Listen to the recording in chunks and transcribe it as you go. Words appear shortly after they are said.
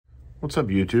What's up,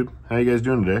 YouTube? How you guys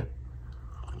doing today?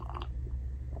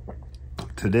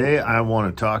 Today I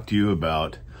want to talk to you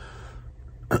about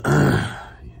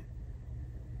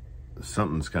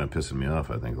something's kind of pissing me off,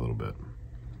 I think, a little bit.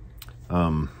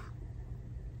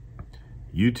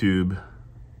 YouTube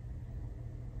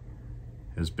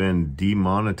has been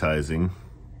demonetizing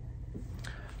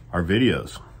our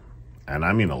videos. And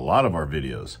I mean a lot of our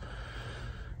videos.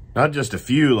 Not just a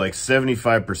few, like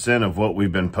 75% of what we've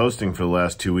been posting for the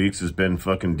last 2 weeks has been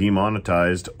fucking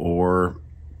demonetized or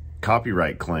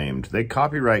copyright claimed. They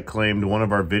copyright claimed one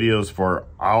of our videos for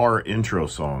our intro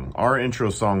song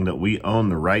that we own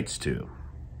the rights to.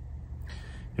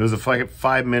 It was a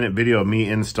 5-minute video of me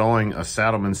installing a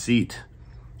Saddleman seat.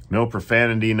 No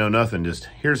profanity, no nothing. Just,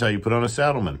 here's how you put on a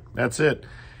Saddleman. That's it.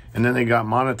 And then they got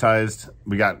monetized.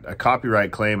 We got a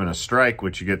copyright claim and a strike,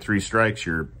 which you get 3 strikes,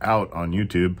 you're out on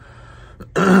YouTube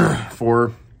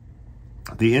for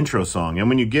the intro song. And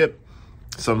when you get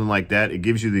something like that, it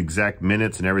gives you the exact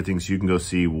minutes and everything, so you can go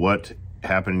see what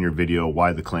happened in your video,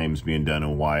 why the claim's being done,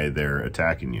 and why they're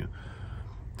attacking you.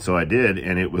 So I did,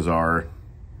 and it was our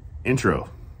intro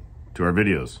to our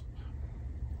videos.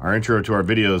 Our intro to our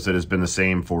videos that has been the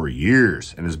same for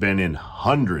years and has been in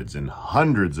hundreds and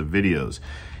hundreds of videos.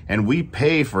 And we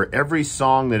pay for every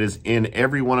song that is in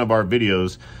every one of our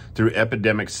videos through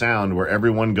Epidemic Sound, where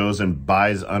everyone goes and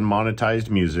buys unmonetized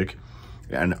music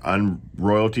and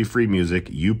royalty-free music.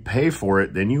 You pay for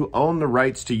it, then you own the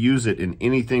rights to use it in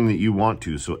anything that you want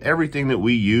to. So everything that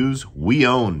we use, we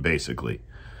own, basically.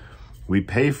 We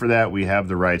pay for that, we have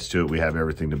the rights to it, we have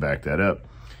everything to back that up.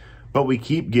 But we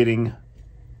keep getting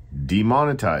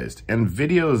demonetized. And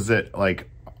videos that, like,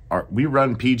 we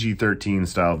run PG-13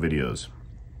 style videos.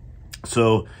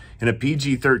 So in a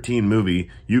PG-13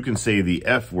 movie, you can say the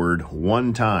F word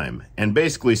 1 time and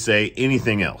basically say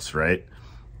anything else, right?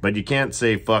 But you can't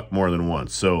say fuck more than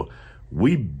once. So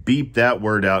we beep that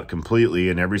word out completely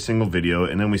in every single video,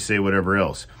 and then we say whatever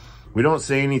else. We don't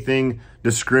say anything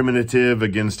discriminative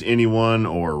against anyone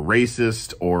or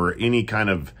racist or any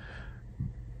kind of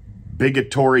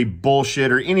bigotry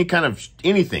bullshit or any kind of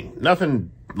anything.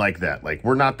 Nothing like that. Like,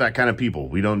 we're not that kind of people.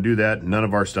 We don't do that. None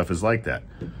of our stuff is like that.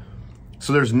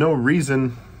 So there's no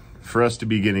reason for us to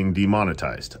be getting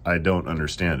demonetized. I don't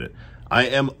understand it. I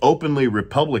am openly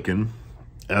Republican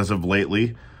as of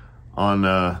lately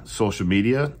on social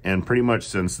media, and pretty much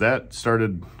since that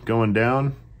started going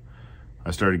down, I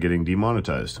started getting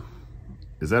demonetized.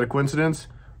 Is that a coincidence?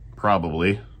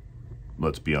 Probably.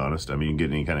 Let's be honest. I mean, you can get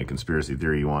any kind of conspiracy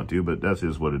theory you want to, but that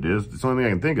is what it is. It's the only thing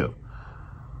I can think of.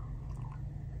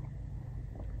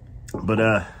 But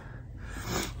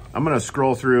I'm going to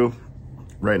scroll through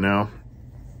right now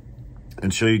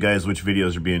and show you guys which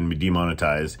videos are being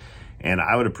demonetized. And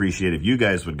I would appreciate if you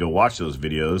guys would go watch those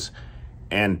videos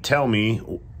and tell me,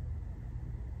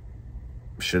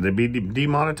 should they be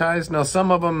demonetized? Now, some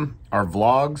of them are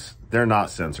vlogs. They're not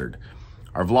censored.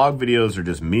 Our vlog videos are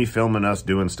just me filming us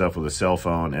doing stuff with a cell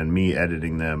phone and me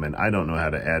editing them. And I don't know how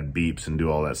to add beeps and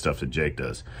do all that stuff that Jake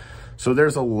does. So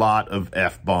there's a lot of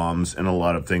F-bombs and a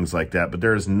lot of things like that. But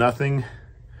there is nothing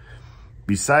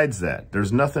besides that.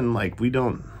 There's nothing, like, we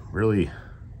don't really,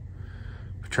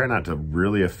 we try not to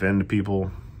really offend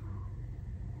people.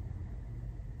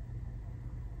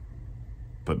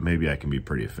 But maybe I can be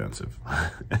pretty offensive.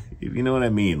 If you know what I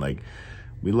mean. Like,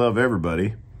 we love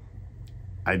everybody.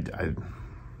 I don't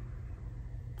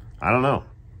know.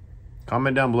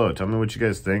 Comment down below. Tell me what you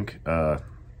guys think.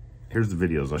 Here's the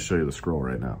videos. I'll show you the scroll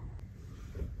right now.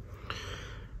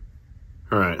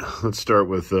 All right, let's start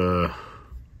with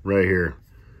right here.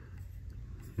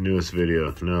 Newest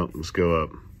video. No, let's go up.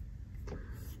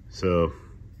 So,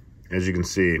 as you can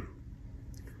see,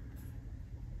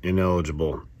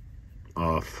 ineligible.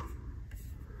 Off.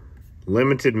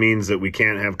 Limited means that we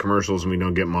can't have commercials and we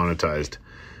don't get monetized.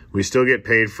 We still get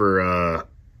paid for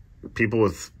people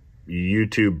with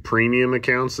YouTube premium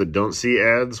accounts that don't see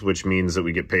ads, which means that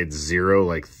we get paid 0,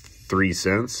 like 3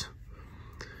 cents.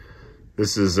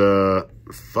 This is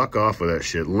fuck off with that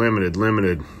shit. Limited,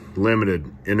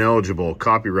 ineligible,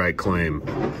 copyright claim.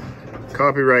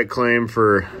 Copyright claim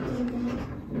for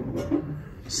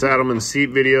Saddleman seat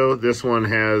video. This one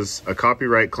has a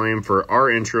copyright claim for our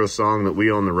intro song that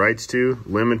we own the rights to.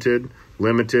 Limited,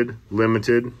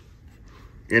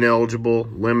 ineligible,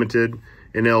 limited,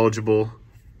 ineligible,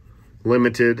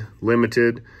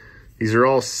 limited. These are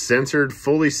all censored,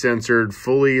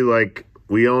 fully like,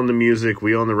 we own the music,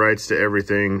 we own the rights to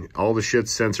everything. All the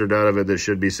shit's censored out of it that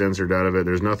should be censored out of it.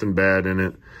 There's nothing bad in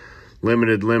it.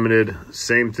 Limited,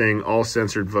 same thing, all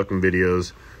censored fucking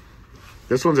videos.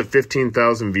 This one's at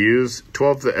 15,000 views.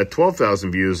 At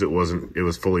 12,000 views, it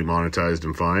was fully monetized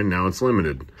and fine. Now it's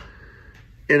limited.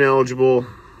 Ineligible.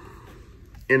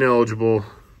 Ineligible.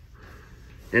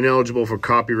 Ineligible for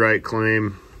copyright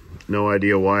claim. No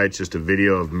idea why. It's just a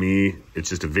video of me. It's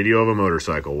just a video of a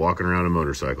motorcycle, walking around a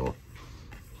motorcycle.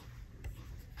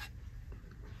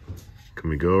 Can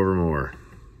we go over more?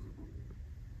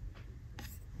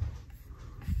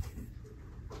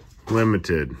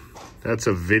 Limited. That's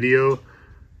a video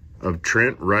of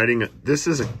Trent riding. This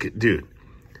is a dude.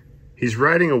 He's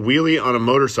riding a wheelie on a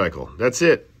motorcycle. That's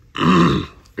it. And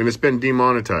it's been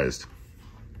demonetized.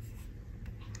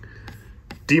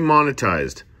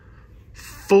 Demonetized.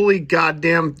 Fully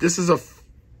goddamn. This is a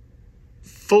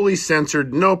fully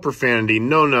censored, no profanity,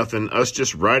 no nothing. Us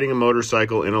just riding a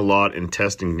motorcycle in a lot and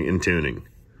testing and tuning.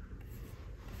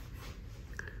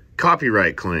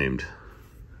 Copyright claimed.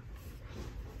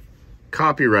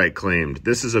 Copyright claimed.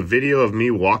 This is a video of me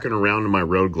walking around in my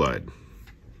road glide.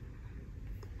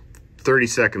 30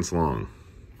 seconds long.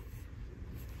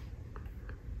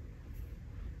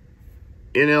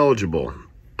 Ineligible.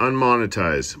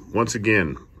 Unmonetized. Once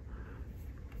again,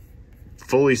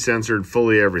 fully censored,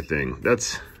 fully everything.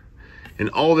 And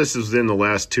all this is within the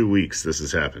last 2 weeks this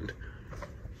has happened.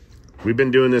 We've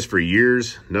been doing this for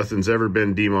years. Nothing's ever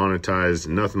been demonetized,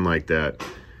 nothing like that.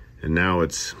 And now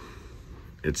it's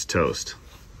toast.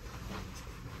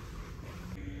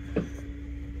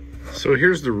 So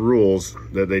here's the rules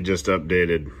that they just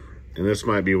updated. And this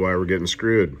might be why we're getting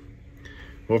screwed.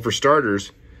 Well, for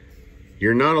starters,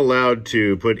 you're not allowed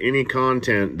to put any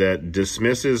content that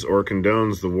dismisses or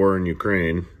condones the war in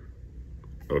Ukraine.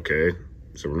 Okay,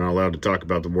 so we're not allowed to talk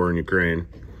about the war in Ukraine.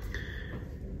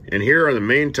 And here are the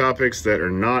main topics that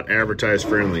are not advertised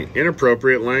friendly.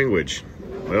 Inappropriate language.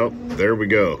 Well, there we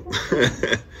go.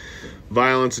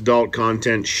 Violence, adult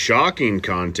content, shocking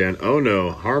content. Oh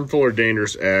no, harmful or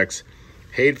dangerous acts,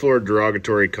 hateful or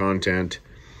derogatory content,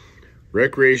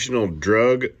 recreational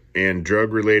drug and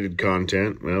drug-related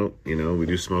content. Well, you know, we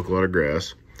do smoke a lot of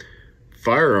grass.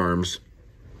 Firearms,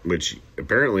 which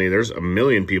apparently there's 1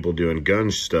 million people doing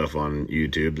gun stuff on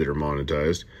YouTube that are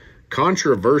monetized.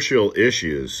 Controversial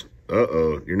issues.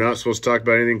 Uh-oh, you're not supposed to talk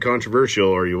about anything controversial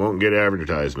or you won't get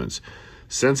advertisements.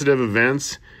 Sensitive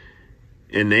events,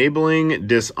 enabling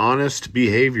dishonest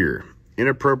behavior,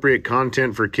 inappropriate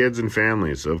content for kids and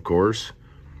families, of course.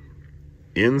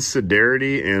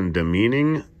 Insiderity and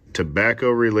demeaning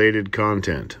tobacco-related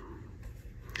content.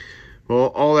 Well,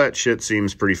 all that shit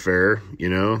seems pretty fair, you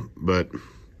know, but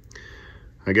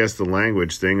I guess the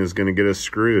language thing is going to get us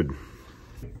screwed.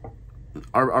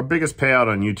 Our biggest payout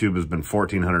on YouTube has been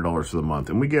 $1,400 for the month,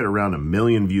 and we get around 1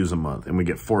 million views a month, and we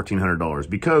get $1,400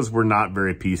 because we're not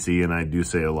very PC, and I do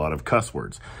say a lot of cuss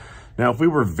words. Now, if we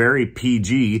were very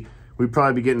PG, we'd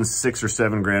probably be getting 6 or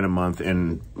 7 grand a month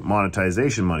in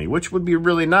monetization money, which would be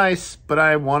really nice, but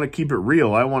I want to keep it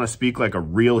real. I want to speak like a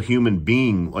real human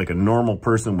being, like a normal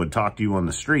person would talk to you on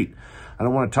the street. I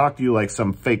don't want to talk to you like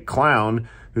some fake clown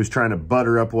who's trying to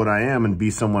butter up what I am and be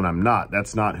someone I'm not.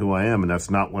 That's not who I am, and that's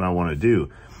not what I want to do.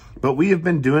 But we have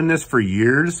been doing this for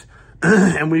years,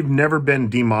 and we've never been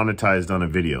demonetized on a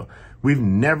video. We've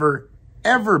never,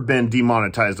 ever been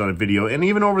demonetized on a video. And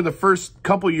even over the first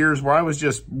couple years where I was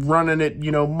just running it,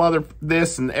 you know, mother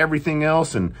this and everything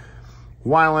else and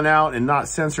whiling out and not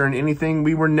censoring anything,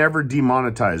 we were never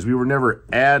demonetized. We were never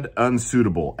ads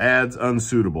unsuitable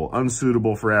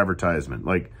for advertisement.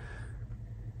 Like,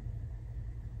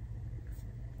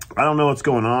 I don't know what's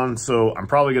going on, so I'm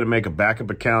probably going to make a backup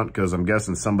account because I'm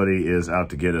guessing somebody is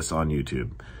out to get us on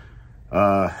YouTube.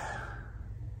 I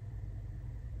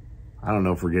don't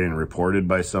know if we're getting reported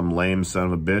by some lame son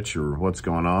of a bitch or what's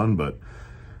going on, but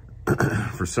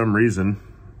for some reason,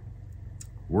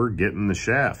 we're getting the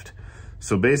shaft.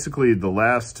 So basically, the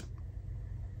last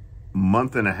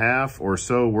month and a half or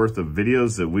so worth of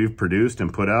videos that we've produced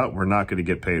and put out, we're not going to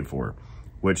get paid for,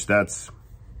 which that's,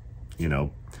 you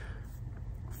know,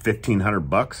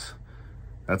 $1,500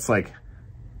 That's like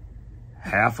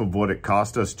half of what it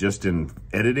cost us just in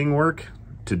editing work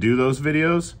to do those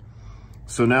videos.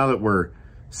 So now that we're,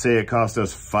 say it cost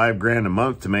us $5 grand a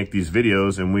month to make these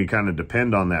videos, and we kind of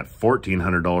depend on that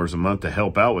 $1,400 a month to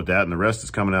help out with that, and the rest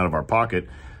is coming out of our pocket.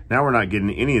 Now we're not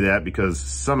getting any of that because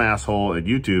some asshole at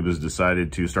YouTube has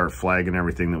decided to start flagging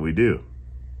everything that we do.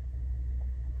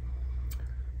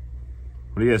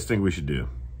 What do you guys think we should do?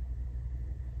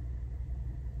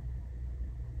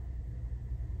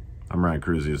 I'm Ryan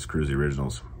KRUESI. It's KRUESI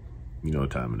Originals. You know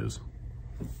what time it is.